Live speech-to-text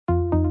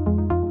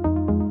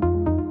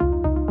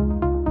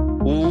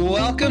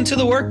Welcome to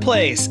The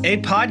Workplace, a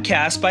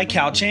podcast by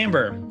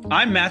CalChamber.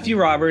 I'm Matthew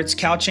Roberts,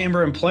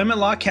 CalChamber Employment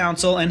Law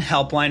Counsel and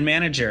Helpline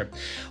Manager.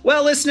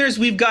 Well, listeners,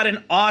 we've got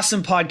an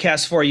awesome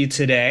podcast for you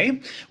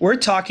today. We're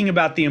talking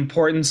about the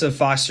importance of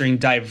fostering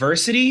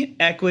diversity,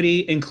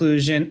 equity,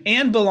 inclusion,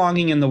 and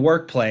belonging in the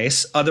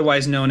workplace,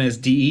 otherwise known as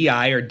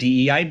DEI or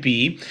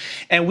DEIB.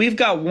 And we've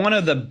got one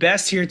of the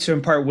best here to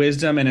impart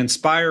wisdom and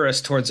inspire us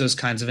towards those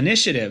kinds of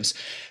initiatives.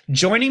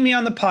 Joining me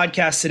on the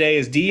podcast today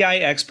is DEI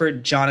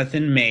expert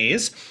Jonathan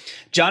Mays.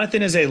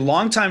 Jonathan is a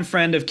longtime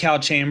friend of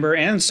CalChamber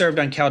and served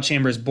on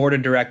CalChamber's board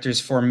of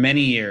directors for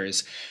many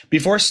years.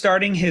 Before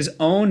starting his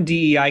own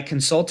DEI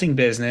consulting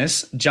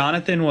business,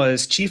 Jonathan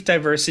was Chief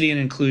Diversity and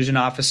Inclusion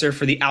Officer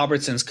for the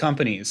Albertsons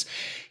Companies.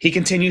 He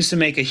continues to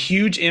make a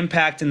huge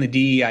impact in the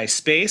DEI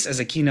space as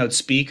a keynote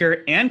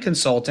speaker and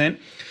consultant,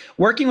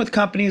 working with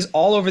companies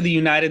all over the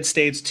United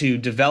States to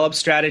develop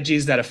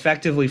strategies that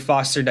effectively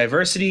foster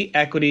diversity,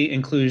 equity,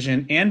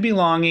 inclusion, and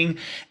belonging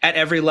at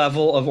every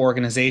level of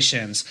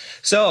organizations.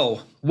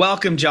 So,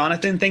 welcome,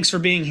 Jonathan. Thanks for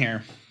being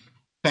here.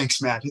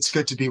 Thanks, Matt. It's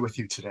good to be with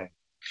you today.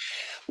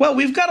 Well,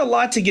 we've got a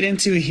lot to get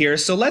into here,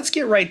 so let's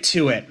get right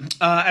to it.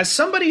 As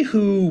somebody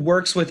who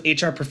works with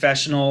HR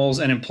professionals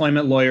and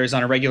employment lawyers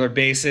on a regular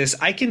basis,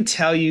 I can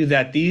tell you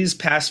that these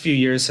past few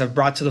years have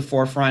brought to the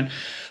forefront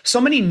so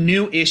many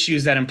new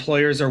issues that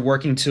employers are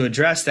working to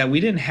address that we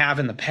didn't have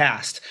in the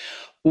past.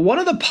 One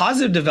of the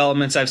positive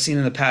developments I've seen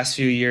in the past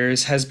few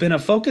years has been a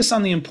focus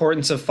on the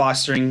importance of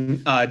fostering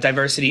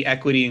diversity,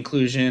 equity,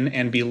 inclusion,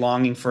 and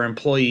belonging for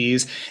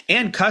employees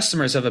and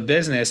customers of a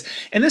business.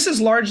 And this is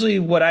largely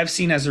what I've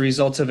seen as a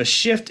result of a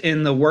shift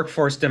in the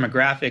workforce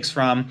demographics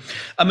from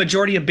a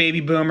majority of baby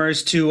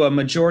boomers to a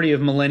majority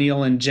of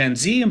millennial and Gen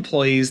Z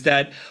employees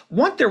that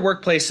want their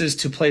workplaces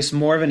to place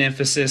more of an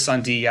emphasis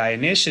on DEI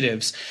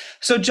initiatives.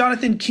 So,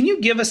 Jonathan, can you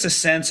give us a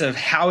sense of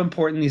how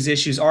important these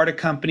issues are to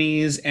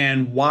companies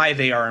and why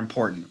they are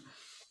important?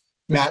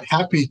 Matt,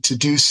 happy to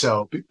do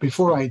so.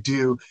 Before I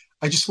do,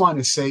 I just want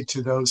to say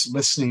to those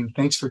listening,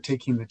 thanks for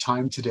taking the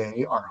time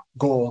today. Our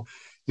goal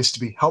is to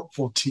be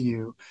helpful to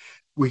you.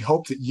 We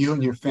hope that you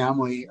and your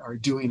family are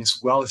doing as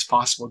well as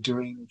possible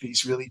during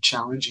these really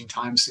challenging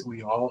times that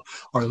we all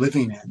are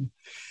living in.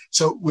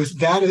 So with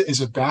that as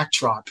a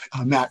backdrop,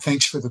 Matt,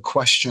 thanks for the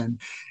question.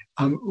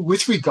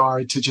 With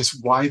regard to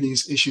just why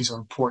these issues are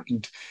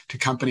important to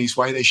companies,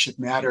 why they should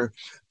matter,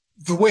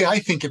 the way I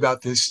think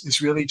about this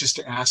is really just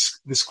to ask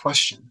this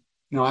question.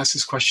 Ask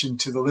this question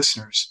to the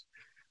listeners.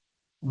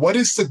 What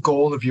is the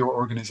goal of your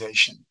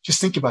organization?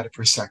 Just think about it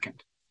for a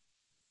second.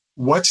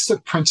 What's the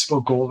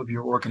principal goal of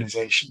your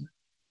organization?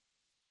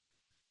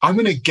 I'm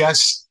going to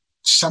guess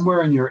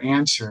somewhere in your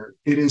answer,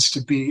 it is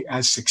to be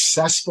as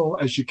successful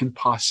as you can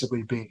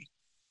possibly be.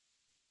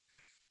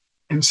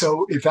 And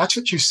so if that's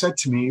what you said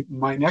to me,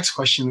 my next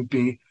question would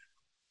be,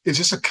 is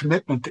this a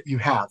commitment that you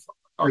have?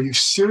 Are you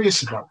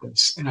serious about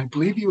this? And I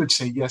believe you would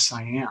say, yes,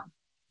 I am.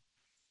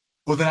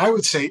 Well, then I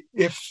would say,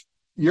 if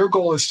your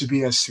goal is to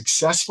be as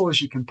successful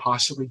as you can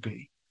possibly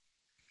be,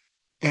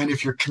 and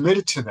if you're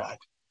committed to that,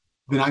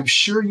 then I'm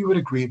sure you would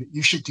agree that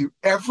you should do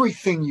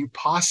everything you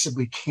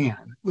possibly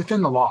can,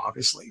 within the law,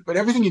 obviously, but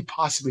everything you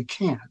possibly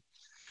can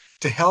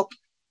to help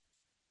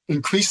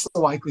increase the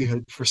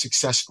likelihood for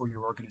success for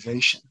your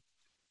organization.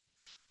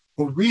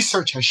 Well,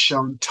 research has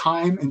shown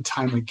time and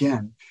time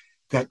again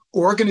that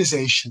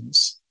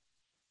organizations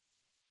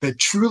that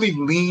truly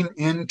lean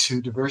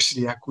into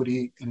diversity,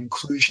 equity, and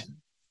inclusion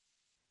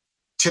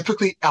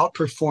typically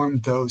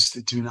outperform those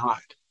that do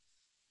not.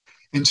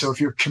 And so if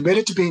you're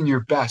committed to being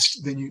your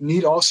best, then you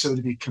need also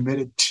to be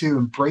committed to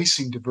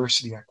embracing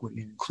diversity,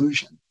 equity, and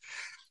inclusion.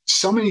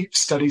 So many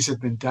studies have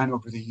been done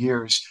over the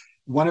years.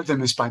 One of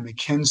them is by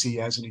McKinsey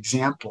as an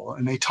example,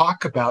 and they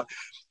talk about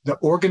the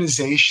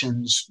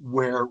organizations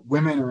where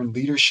women are in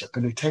leadership,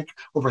 and they take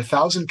over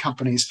 1,000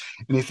 companies,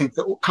 and they think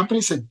the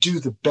companies that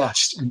do the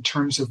best in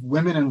terms of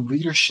women in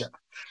leadership,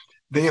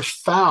 they have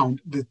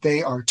found that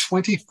they are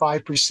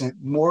 25%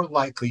 more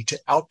likely to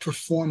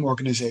outperform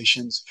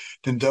organizations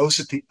than those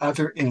at the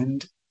other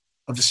end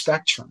of the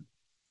spectrum.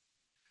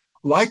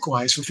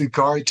 Likewise, with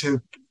regard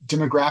to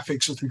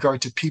demographics, with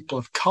regard to people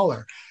of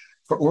color,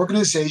 for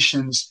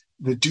organizations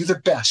that do the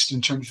best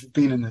in terms of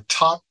being in the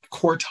top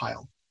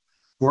quartile,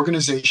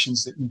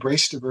 organizations that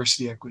embrace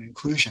diversity, equity, and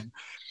inclusion,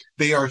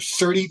 they are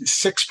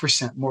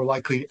 36% more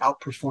likely to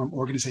outperform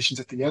organizations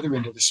at the other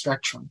end of the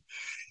spectrum.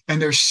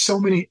 And there's so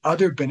many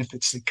other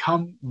benefits that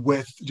come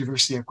with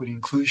diversity, equity,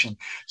 inclusion,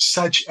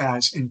 such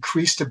as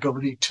increased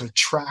ability to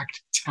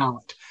attract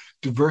talent,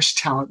 diverse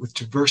talent with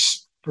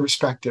diverse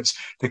perspectives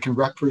that can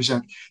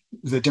represent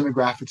the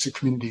demographics of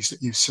communities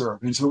that you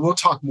serve. And so we'll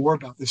talk more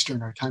about this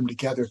during our time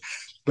together.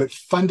 But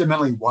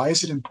fundamentally, why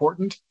is it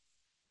important?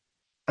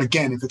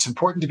 Again, if it's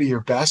important to be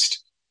your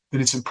best,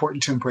 then it's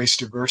important to embrace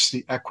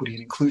diversity, equity,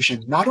 and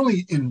inclusion, not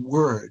only in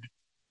word,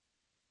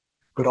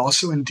 but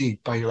also in deed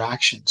by your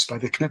actions, by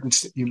the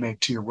commitments that you make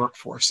to your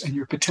workforce and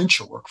your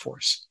potential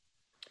workforce.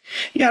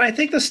 Yeah, and I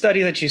think the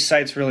study that you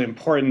cite is really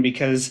important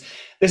because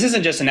this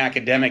isn't just an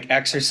academic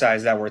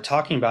exercise that we're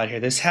talking about here.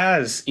 This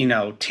has,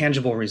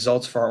 tangible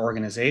results for our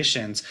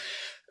organizations.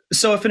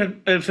 So if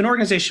an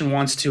organization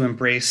wants to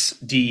embrace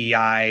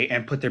DEI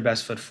and put their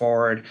best foot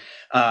forward,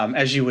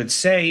 as you would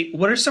say,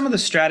 what are some of the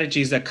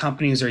strategies that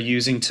companies are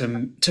using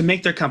to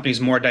make their companies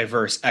more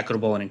diverse,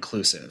 equitable, and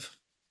inclusive?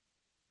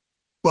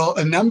 Well,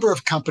 a number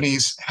of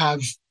companies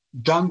have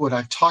done what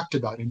I've talked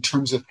about in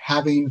terms of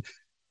having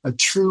a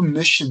true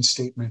mission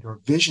statement or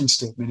vision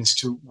statement as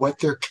to what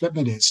their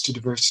commitment is to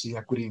diversity,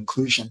 equity,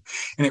 inclusion.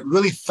 And it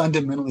really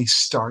fundamentally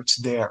starts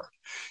there.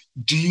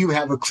 Do you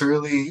have a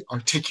clearly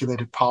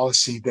articulated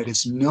policy that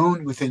is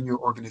known within your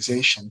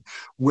organization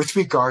with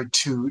regard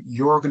to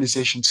your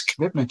organization's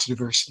commitment to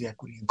diversity,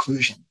 equity,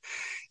 inclusion?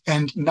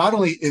 And not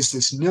only is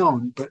this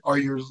known, but are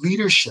your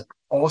leadership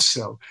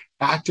also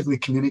actively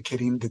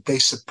communicating that they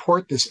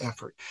support this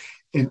effort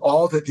in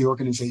all that the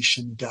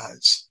organization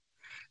does?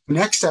 The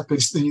next step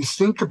is then you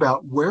think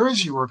about where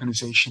is your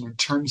organization in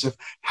terms of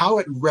how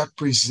it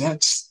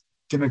represents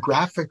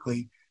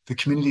demographically the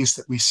communities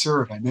that we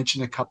serve. I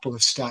mentioned a couple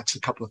of stats a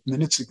couple of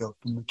minutes ago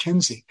from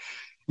McKinsey.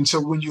 And so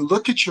when you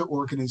look at your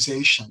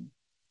organization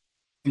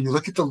and you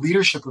look at the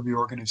leadership of your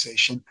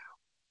organization,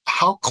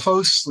 how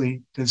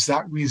closely does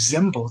that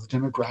resemble the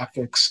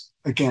demographics,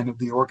 again, of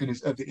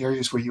the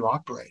areas where you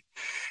operate?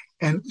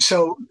 And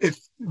so it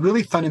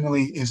really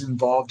fundamentally is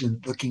involved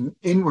in looking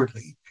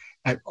inwardly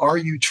at, are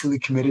you truly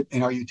committed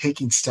and are you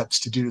taking steps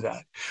to do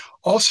that?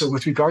 Also,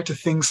 with regard to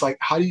things like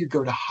how do you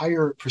go to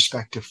hire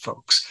prospective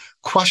folks?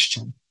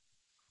 Question,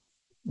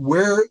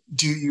 where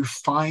do you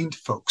find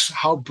folks?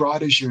 How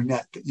broad is your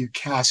net that you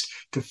cast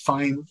to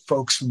find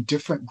folks from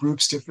different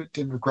groups, different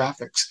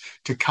demographics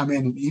to come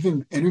in and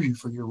even interview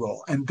for your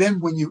role? And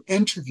then when you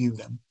interview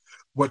them,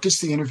 what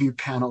does the interview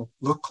panel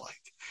look like?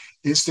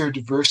 Is there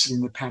diversity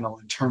in the panel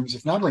in terms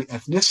of not only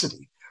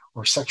ethnicity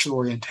or sexual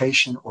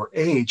orientation or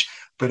age,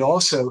 but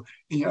also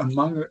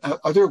among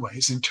other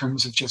ways in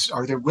terms of just,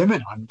 are there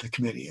women on the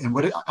committee and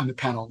what on the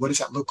panel? What does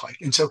that look like?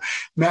 And so,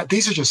 Matt,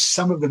 these are just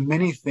some of the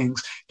many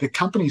things that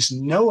companies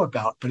know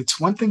about, but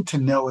it's one thing to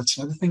know, it's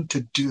another thing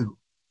to do.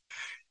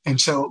 And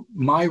so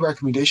my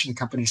recommendation to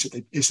companies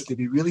is that they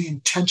be really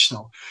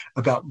intentional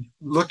about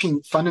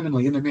looking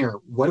fundamentally in the mirror.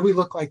 What do we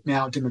look like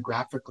now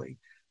demographically?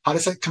 How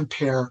does that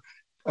compare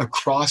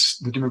across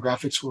the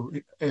demographics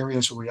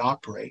areas where we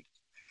operate?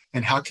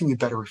 And how can we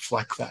better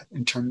reflect that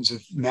in terms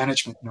of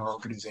management in our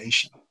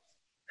organization?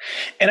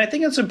 And I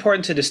think it's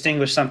important to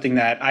distinguish something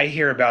that I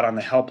hear about on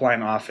the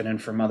helpline often and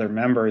from other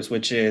members,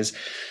 which is,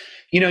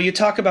 you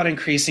talk about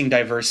increasing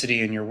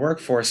diversity in your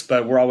workforce,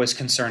 but we're always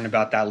concerned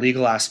about that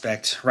legal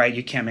aspect, right?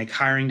 You can't make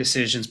hiring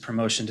decisions,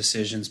 promotion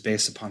decisions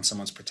based upon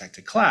someone's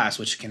protected class,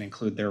 which can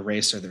include their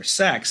race or their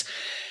sex.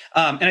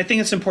 And I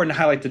think it's important to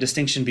highlight the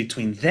distinction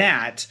between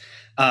that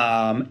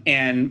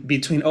and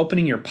between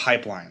opening your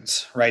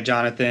pipelines, right,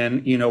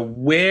 Jonathan?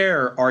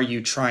 Where are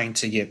you trying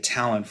to get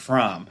talent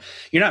from?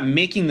 You're not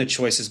making the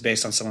choices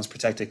based on someone's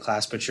protected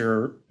class, but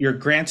you're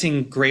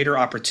granting greater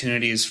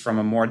opportunities from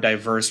a more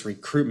diverse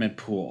recruitment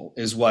pool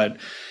is what,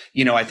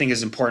 I think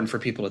is important for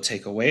people to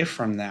take away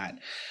from that.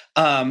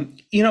 I'm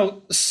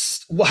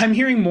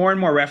hearing more and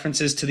more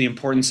references to the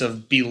importance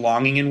of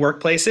belonging in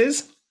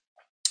workplaces.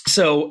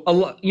 So,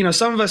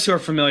 some of us who are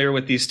familiar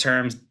with these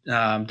terms,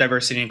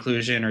 diversity,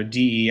 inclusion, or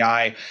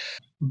DEI,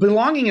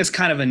 belonging is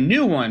kind of a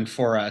new one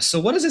for us. So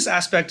what is this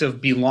aspect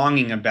of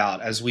belonging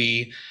about as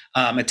we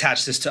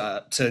attach this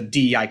to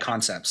DEI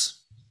concepts?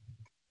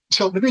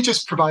 So let me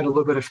just provide a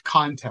little bit of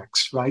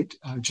context, right?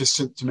 Just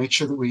to make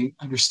sure that we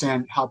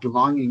understand how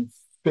belonging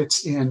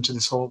fits into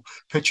this whole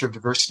picture of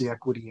diversity,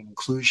 equity, and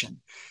inclusion.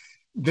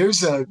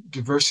 There's a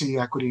diversity,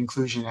 equity,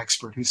 inclusion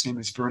expert whose name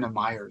is Verna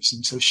Myers.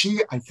 And so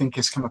she, I think,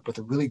 has come up with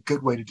a really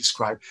good way to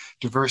describe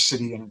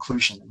diversity and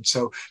inclusion. And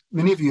so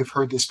many of you have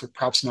heard this, but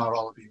perhaps not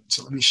all of you.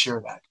 So let me share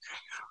that.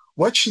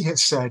 What she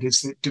has said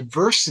is that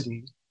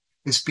diversity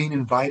is being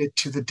invited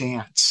to the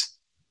dance.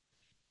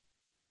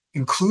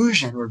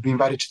 Inclusion, or being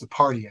invited to the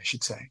party, I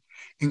should say.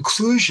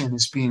 Inclusion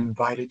is being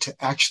invited to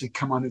actually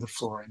come onto the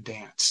floor and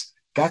dance.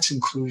 That's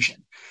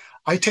inclusion.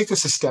 I take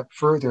this a step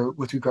further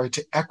with regard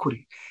to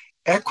equity.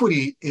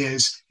 Equity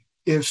is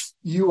if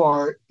you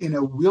are in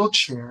a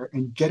wheelchair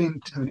and getting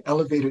to an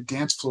elevated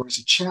dance floor is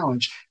a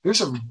challenge,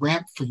 there's a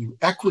ramp for you.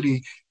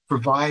 Equity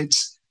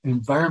provides an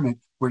environment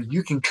where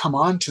you can come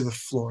onto the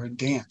floor and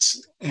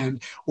dance.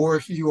 Or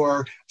if you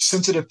are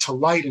sensitive to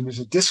light and there's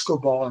a disco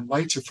ball and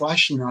lights are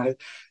flashing on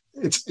it,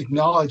 it's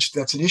acknowledged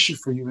that's an issue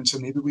for you. And so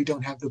maybe we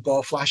don't have the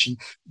ball flashing.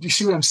 Do you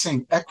see what I'm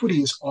saying?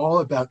 Equity is all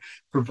about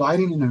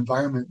providing an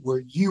environment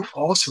where you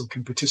also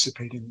can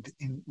participate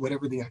in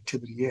whatever the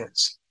activity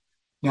is.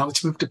 Now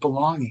let's move to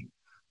belonging.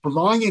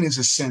 Belonging is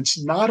a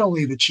sense not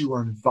only that you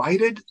are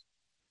invited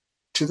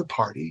to the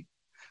party,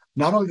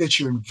 not only that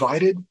you're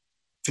invited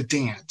to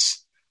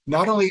dance,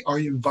 not only are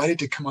you invited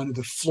to come onto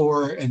the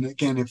floor, and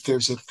again, if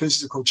there's a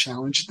physical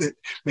challenge that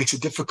makes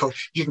it difficult,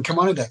 you can come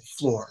onto that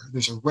floor.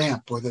 There's a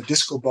ramp or the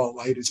disco ball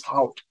light is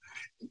out.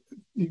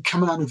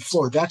 coming onto the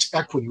floor. That's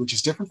equity, which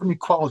is different from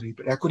equality.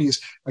 But equity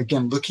is,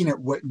 again, looking at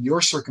what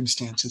your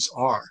circumstances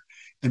are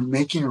and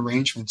making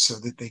arrangements so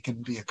that they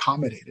can be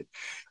accommodated.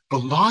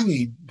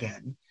 Belonging,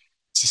 then,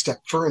 is a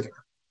step further.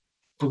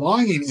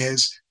 Belonging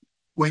is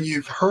when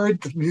you've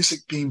heard the music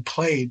being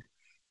played,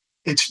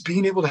 it's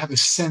being able to have a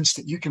sense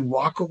that you can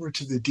walk over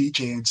to the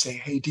DJ and say,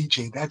 hey,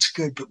 DJ, that's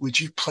good, but would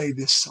you play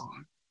this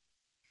song?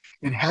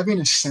 And having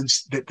a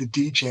sense that the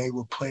DJ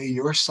will play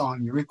your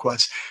song, your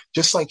request,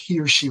 just like he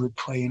or she would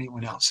play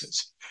anyone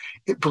else's.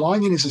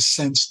 Belonging is a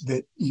sense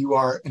that you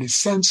are, in a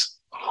sense,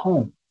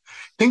 home.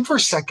 Think for a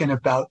second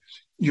about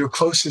your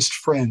closest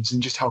friends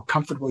and just how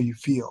comfortable you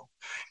feel.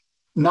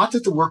 Not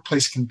that the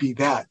workplace can be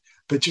that,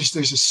 but just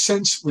there's a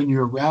sense when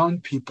you're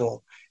around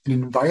people in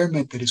an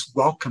environment that is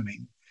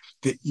welcoming,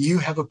 that you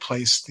have a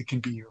place that can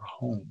be your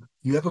home.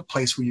 You have a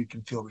place where you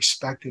can feel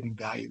respected and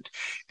valued.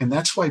 And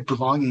that's why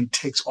belonging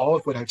takes all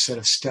of what I've said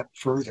a step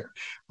further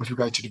with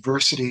regard to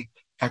diversity,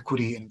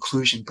 equity, and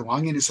inclusion.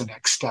 Belonging is the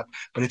next step,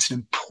 but it's an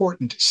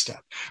important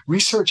step.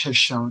 Research has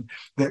shown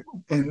that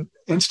in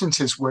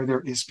instances where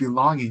there is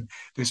belonging,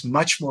 there's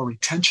much more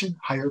retention,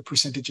 higher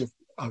percentage of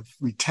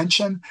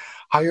retention,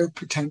 higher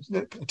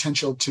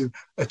potential to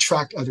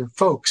attract other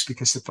folks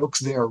because the folks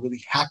there are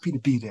really happy to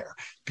be there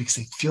because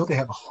they feel they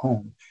have a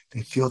home.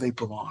 They feel they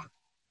belong.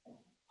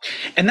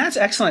 And that's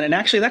excellent. And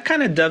actually, that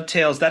kind of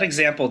dovetails, that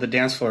example of the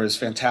dance floor is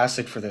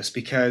fantastic for this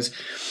because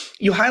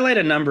you highlight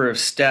a number of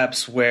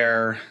steps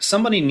where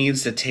somebody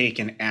needs to take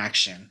an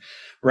action,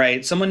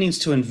 right? Someone needs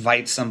to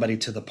invite somebody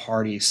to the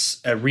party,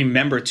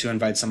 remember to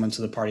invite someone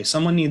to the party.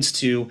 Someone needs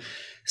to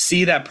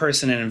see that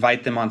person and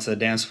invite them onto the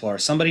dance floor.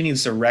 Somebody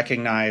needs to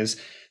recognize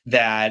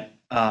that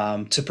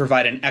to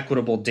provide an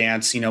equitable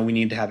dance, we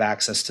need to have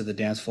access to the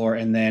dance floor,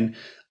 and then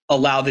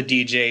allow the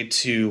DJ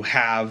to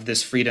have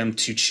this freedom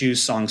to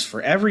choose songs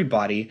for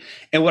everybody.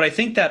 And what I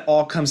think that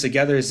all comes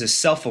together is this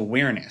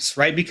self-awareness,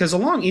 right? Because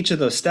along each of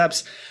those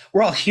steps,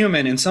 we're all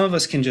human and some of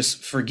us can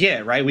just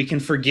forget, right? We can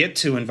forget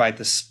to invite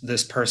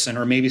this person,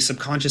 or maybe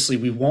subconsciously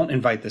we won't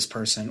invite this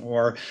person,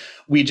 or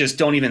we just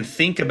don't even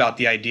think about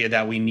the idea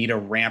that we need a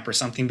ramp or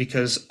something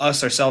because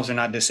us ourselves are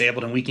not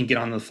disabled and we can get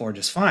on the floor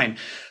just fine.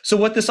 So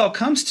what this all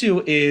comes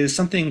to is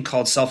something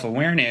called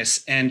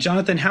self-awareness. And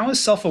Jonathan, how is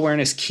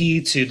self-awareness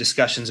key to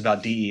discussions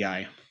about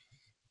DEI?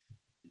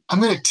 I'm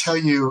going to tell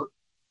you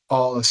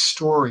all a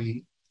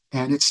story,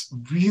 and it's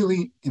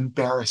really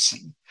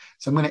embarrassing.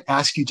 So I'm going to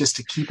ask you just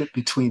to keep it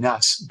between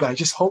us, but I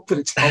just hope that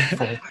it's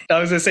helpful. I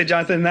was going to say,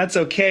 Jonathan, that's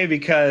okay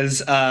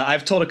because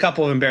I've told a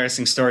couple of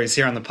embarrassing stories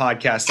here on the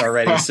podcast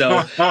already.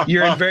 So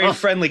you're in very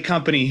friendly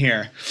company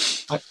here.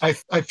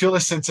 I feel a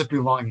sense of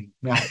belonging,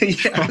 Matt.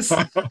 Yes.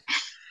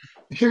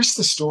 Here's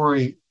the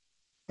story,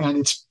 and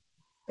it's,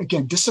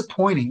 again,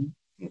 disappointing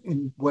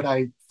in what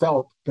I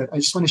felt, but I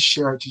just want to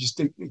share it to just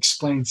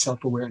explain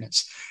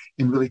self-awareness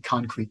in really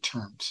concrete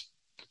terms.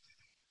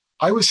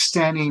 I was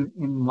standing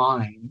in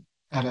line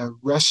at a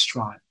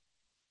restaurant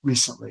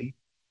recently,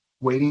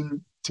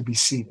 waiting to be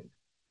seated.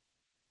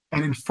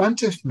 And in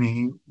front of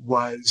me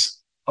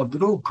was a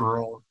little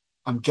girl.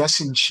 I'm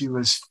guessing she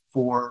was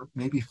 4,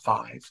 maybe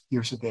 5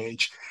 years of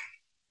age.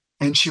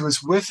 And she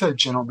was with a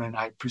gentleman,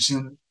 I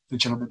presume the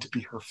gentleman to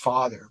be her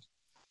father.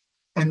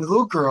 And the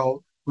little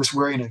girl was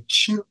wearing a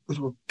cute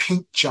little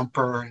pink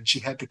jumper, and she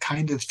had the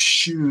kind of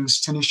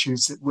shoes, tennis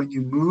shoes, that when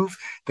you move,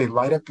 they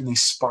light up and they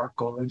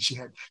sparkle, and she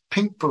had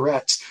pink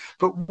barrettes.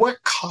 But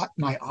what caught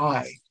my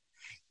eye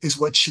is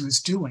what she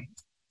was doing.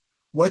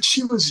 What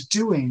she was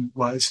doing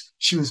was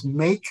she was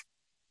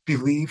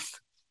make-believe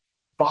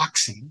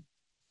boxing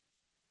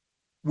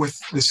with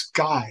this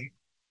guy,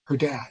 her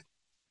dad.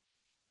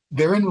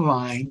 They're in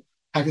line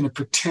having a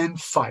pretend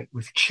fight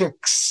with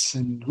kicks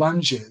and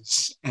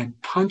lunges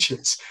and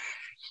punches.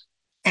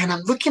 And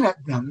I'm looking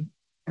at them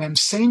and I'm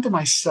saying to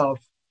myself,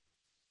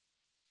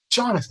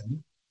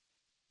 Jonathan,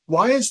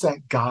 why is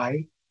that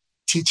guy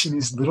teaching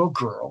his little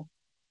girl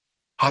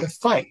how to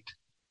fight?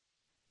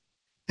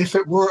 If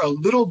it were a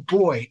little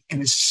boy,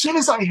 and as soon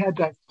as I had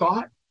that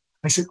thought,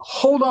 I said,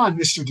 hold on,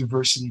 Mr.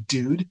 Diversity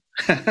dude.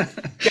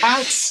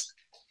 That's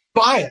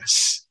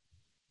bias.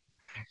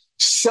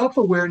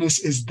 Self-awareness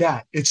is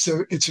that. It's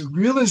a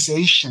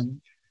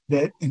realization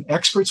that, and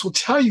experts will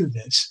tell you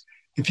this,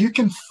 if you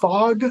can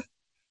fog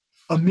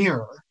a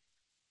mirror,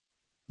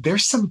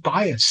 there's some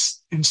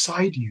bias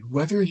inside you,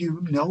 whether you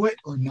know it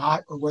or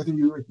not, or whether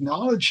you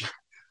acknowledge it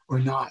or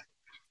not.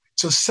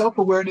 So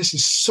self-awareness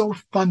is so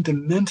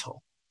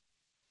fundamental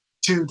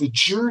to the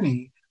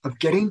journey of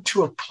getting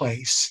to a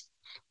place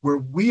where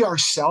we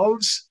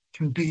ourselves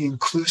can be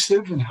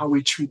inclusive in how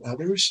we treat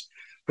others,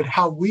 but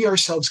how we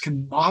ourselves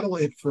can model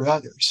it for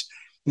others.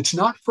 It's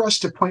not for us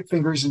to point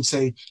fingers and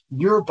say,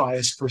 you're a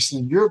biased person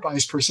and you're a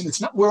biased person.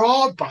 It's not, we're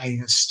all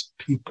biased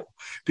people.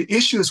 The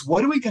issue is,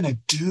 what are we going to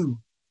do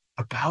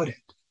about it?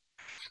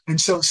 And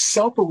so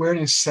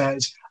self-awareness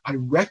says, I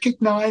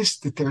recognize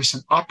that there are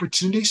some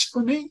opportunities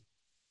for me,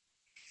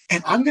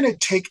 and I'm going to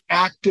take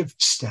active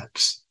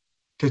steps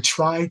to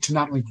try to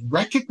not only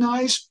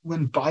recognize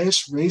when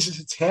bias raises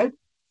its head,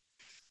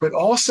 but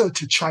also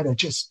to try to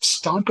just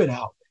stomp it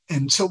out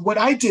And so what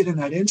I did in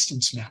that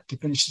instance, Matt, to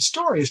finish the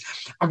story is,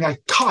 I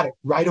caught it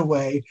right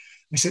away.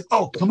 I said,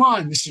 oh, come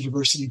on, Mr.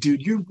 Diversity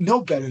dude, you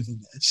know better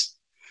than this.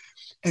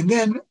 And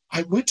then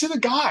I went to the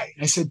guy.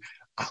 I said,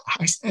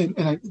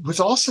 with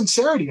all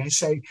sincerity, I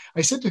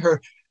said to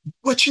her,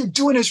 what you're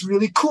doing is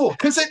really cool,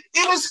 because it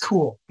is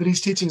cool that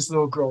he's teaching this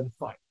little girl to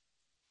fight.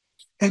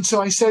 And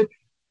so I said,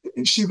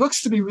 she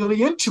looks to be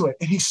really into it.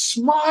 And he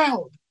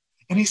smiled.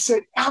 And he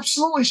said,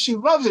 absolutely, she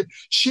loves it.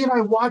 She and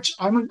I watch,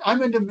 I'm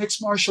into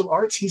mixed martial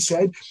arts, he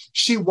said.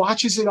 She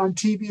watches it on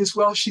TV as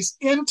well. She's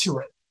into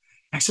it.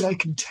 I said, I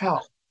can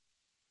tell.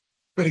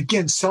 But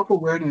again,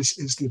 self-awareness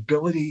is the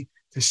ability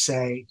to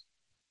say,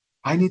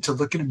 I need to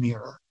look in a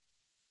mirror.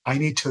 I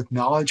need to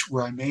acknowledge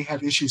where I may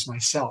have issues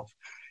myself.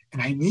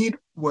 And I need,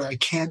 where I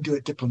can do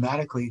it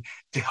diplomatically,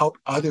 to help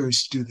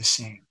others do the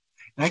same.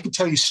 And I can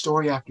tell you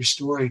story after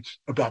story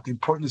about the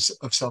importance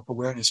of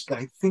self-awareness, but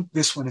I think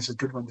this one is a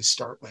good one to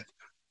start with.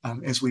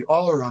 As we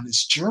all are on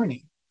this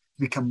journey,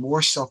 to become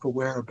more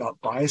self-aware about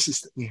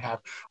biases that we have,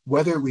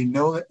 whether we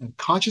know it at a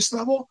conscious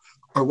level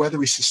or whether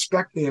we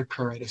suspect they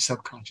occur at a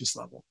subconscious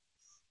level.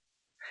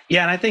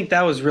 Yeah, and I think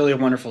that was really a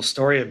wonderful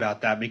story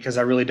about that, because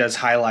that really does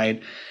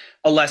highlight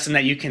a lesson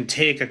that you can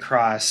take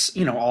across,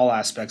 all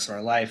aspects of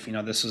our life.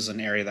 This was an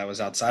area that was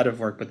outside of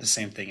work, but the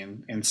same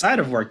thing inside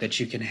of work that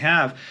you can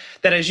have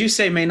that, as you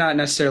say, may not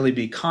necessarily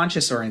be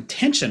conscious or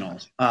intentional.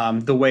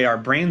 The way our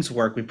brains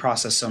work, we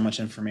process so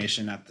much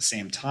information at the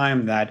same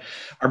time that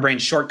our brain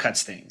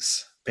shortcuts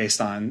things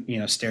based on,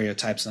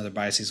 stereotypes and other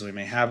biases we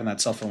may have, and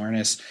that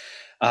self-awareness,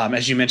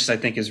 as you mentioned,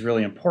 I think is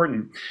really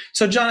important.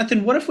 So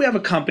Jonathan, what if we have a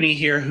company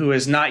here who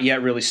has not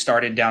yet really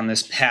started down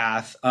this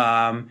path?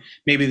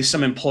 Maybe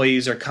some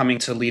employees are coming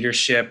to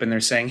leadership and they're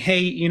saying,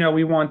 hey,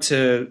 we want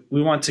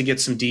to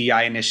get some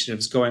DEI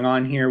initiatives going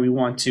on here. We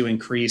want to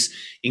increase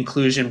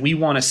inclusion. We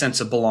want a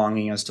sense of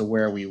belonging as to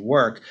where we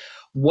work.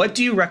 What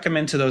do you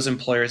recommend to those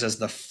employers as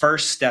the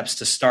first steps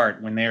to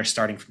start when they are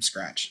starting from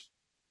scratch?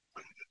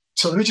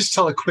 So let me just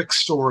tell a quick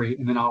story,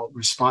 and then I'll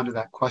respond to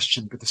that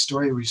question. But the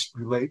story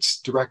relates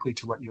directly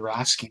to what you're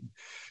asking.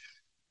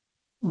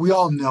 We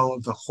all know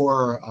of the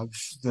horror of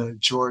the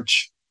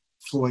George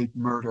Floyd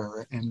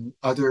murder and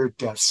other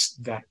deaths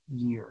that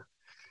year.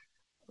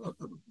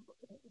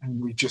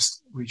 And we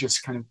just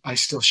kind of, I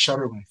still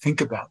shudder when I think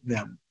about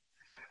them.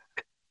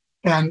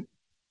 And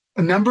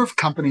a number of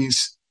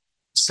companies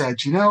said,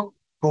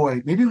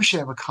 boy, maybe we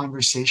should have a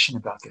conversation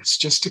about this,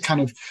 just to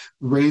kind of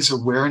raise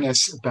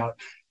awareness about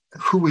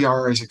who we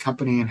are as a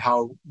company and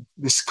how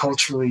this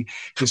culturally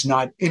is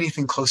not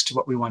anything close to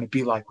what we want to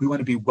be like. We want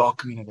to be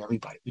welcoming of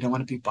everybody. We don't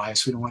want to be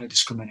biased. We don't want to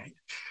discriminate.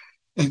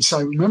 And so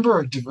I remember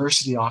a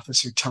diversity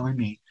officer telling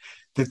me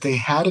that they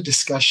had a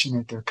discussion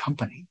at their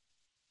company.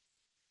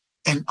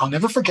 And I'll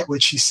never forget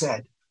what she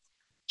said.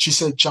 She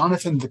said,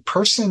 Jonathan, the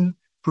person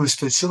who was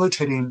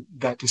facilitating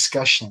that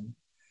discussion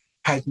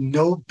had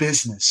no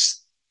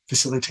business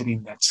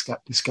facilitating that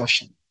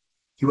discussion.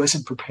 He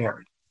wasn't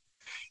prepared.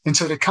 And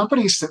so the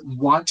companies that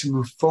want to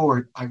move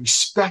forward, I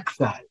respect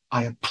that.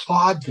 I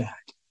applaud that.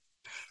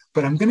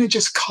 But I'm going to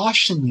just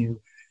caution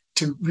you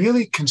to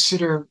really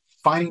consider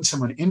finding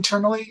someone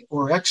internally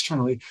or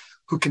externally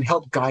who can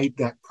help guide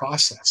that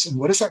process. And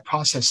what does that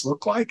process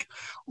look like?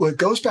 Well, it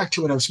goes back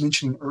to what I was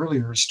mentioning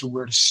earlier as to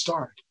where to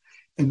start.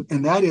 And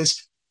that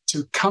is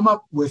to come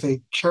up with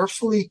a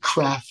carefully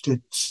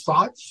crafted,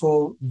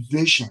 thoughtful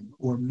vision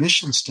or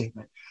mission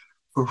statement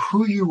for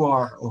who you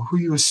are or who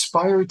you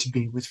aspire to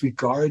be with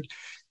regard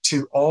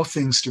to all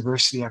things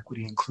diversity,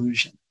 equity,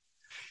 inclusion.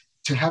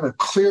 To have a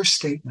clear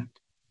statement,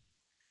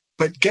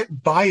 but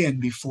get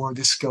buy-in before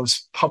this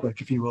goes public,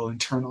 if you will,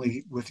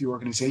 internally with the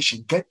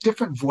organization. Get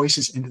different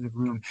voices into the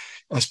room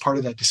as part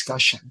of that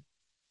discussion.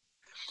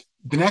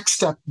 The next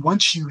step,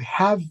 once you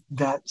have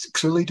that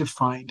clearly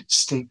defined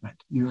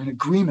statement, you're in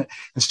agreement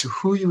as to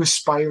who you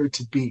aspire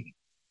to be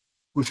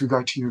with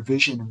regard to your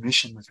vision and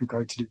mission, with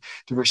regard to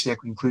diversity,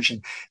 equity, inclusion.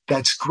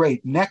 That's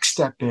great. Next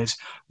step is,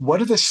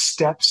 what are the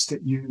steps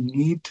that you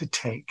need to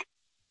take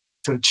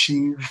to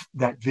achieve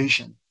that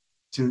vision,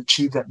 to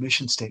achieve that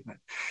mission statement?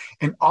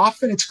 And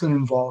often it's going to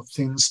involve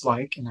things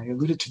like, and I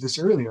alluded to this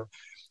earlier,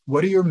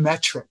 what are your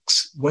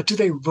metrics? What do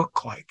they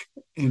look like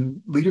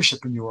in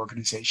leadership in your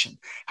organization?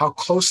 How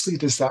closely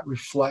does that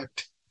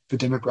reflect the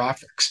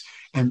demographics?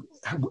 And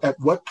at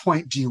what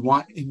point do you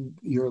want in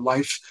your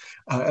life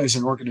as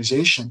an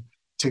organization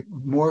to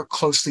more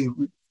closely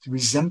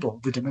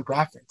resemble the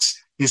demographics?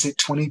 Is it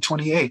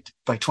 2028?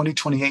 By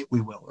 2028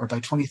 we will, or by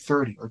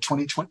 2030 or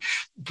 2020.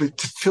 But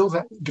to fill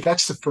that, but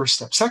that's the first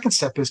step. Second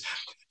step is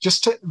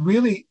just to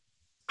really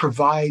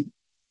provide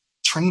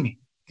training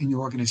in your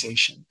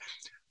organization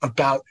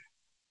about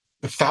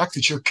the fact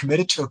that you're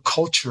committed to a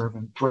culture of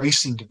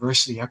embracing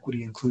diversity,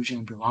 equity, inclusion,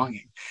 and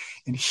belonging.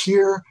 And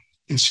here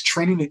is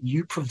training that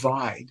you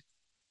provide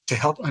to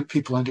help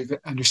people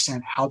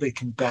understand how they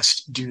can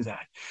best do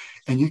that.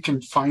 And you can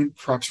find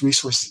perhaps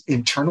resources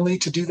internally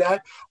to do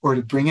that, or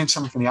to bring in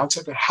someone from the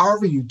outside. But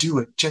however you do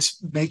it,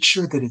 just make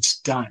sure that it's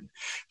done.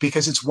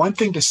 Because it's one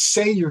thing to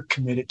say you're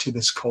committed to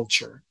this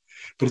culture,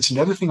 but it's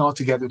another thing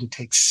altogether to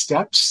take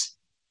steps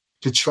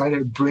to try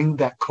to bring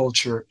that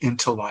culture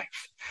into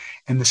life.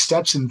 And the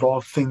steps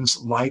involve things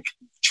like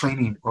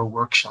training or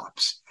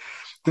workshops.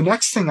 The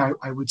next thing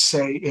I would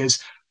say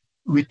is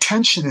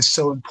retention is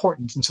so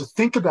important. And so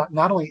think about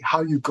not only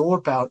how you go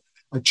about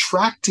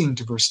attracting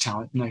diverse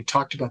talent, and I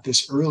talked about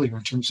this earlier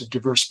in terms of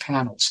diverse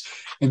panels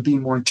and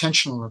being more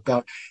intentional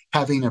about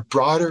having a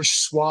broader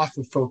swath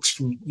of folks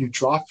from you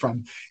draw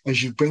from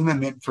as you bring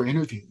them in for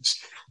interviews.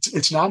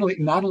 It's not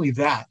only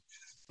that,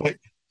 but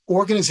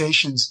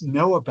organizations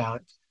know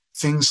about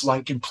things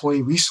like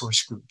employee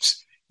resource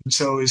groups. And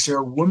so is there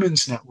a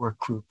women's network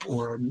group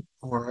or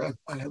a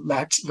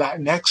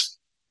Latinx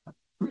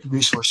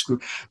resource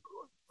group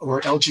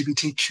or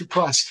LGBTQ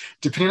plus,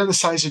 depending on the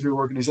size of your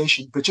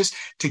organization, but just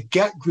to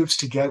get groups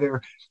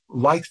together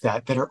like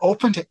that are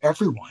open to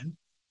everyone,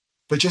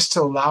 but just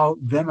to allow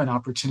them an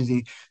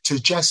opportunity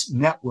to just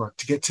network,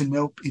 to get to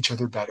know each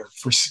other better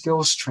for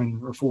skills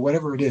training or for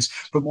whatever it is,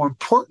 but more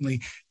importantly,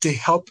 to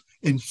help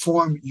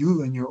inform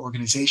you and your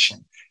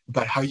organization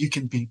about how you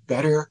can be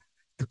better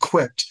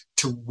equipped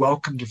to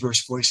welcome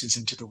diverse voices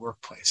into the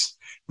workplace.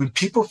 When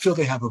people feel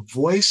they have a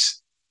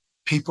voice,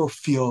 people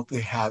feel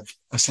they have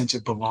a sense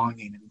of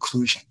belonging and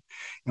inclusion.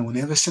 And when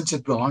they have a sense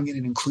of belonging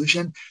and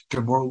inclusion,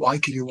 they're more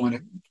likely to want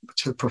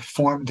to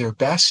perform their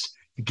best,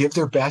 to give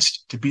their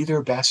best, to be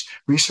their best.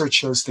 Research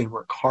shows they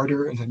work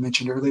harder. As I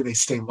mentioned earlier, they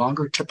stay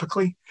longer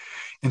typically.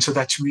 And so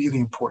that's really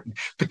important,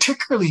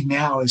 particularly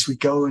now as we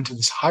go into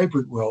this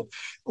hybrid world,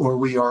 or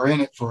we are in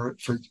it for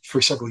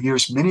several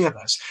years, many of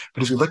us.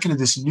 But as we look into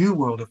this new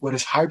world of what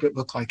does hybrid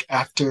look like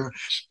after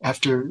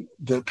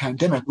the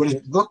pandemic, what does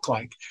it look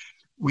like?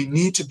 We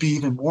need to be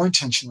even more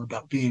intentional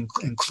about being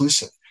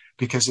inclusive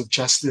because of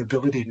just the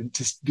ability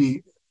to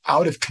be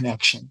out of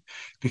connection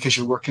because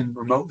you're working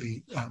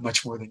remotely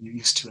much more than you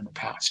used to in the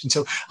past. And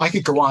so I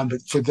could go on,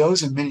 but for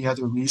those and many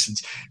other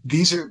reasons,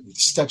 these are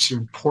steps that are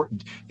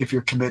important if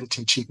you're committed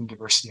to achieving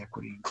diversity,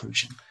 equity, and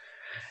inclusion.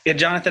 Yeah,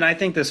 Jonathan, I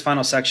think this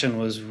final section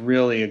was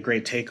really a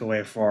great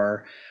takeaway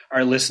for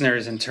our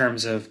listeners in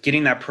terms of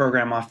getting that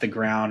program off the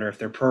ground, or if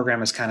their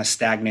program is kind of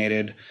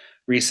stagnated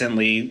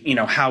recently,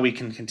 how we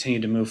can continue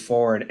to move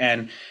forward.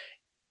 And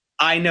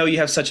I know you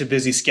have such a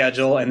busy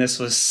schedule, and this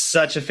was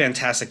such a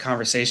fantastic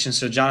conversation.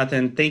 So,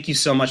 Jonathan, thank you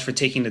so much for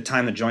taking the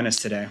time to join us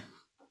today.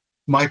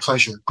 My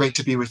pleasure. Great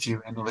to be with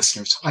you and the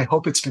listeners. I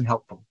hope it's been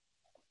helpful.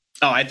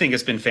 Oh, I think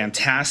it's been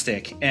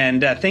fantastic.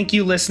 And thank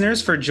you,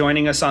 listeners, for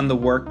joining us on The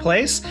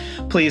Workplace.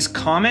 Please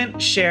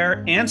comment,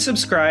 share, and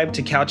subscribe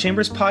to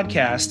CalChamber's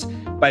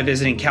podcast by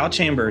visiting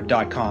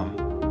calchamber.com.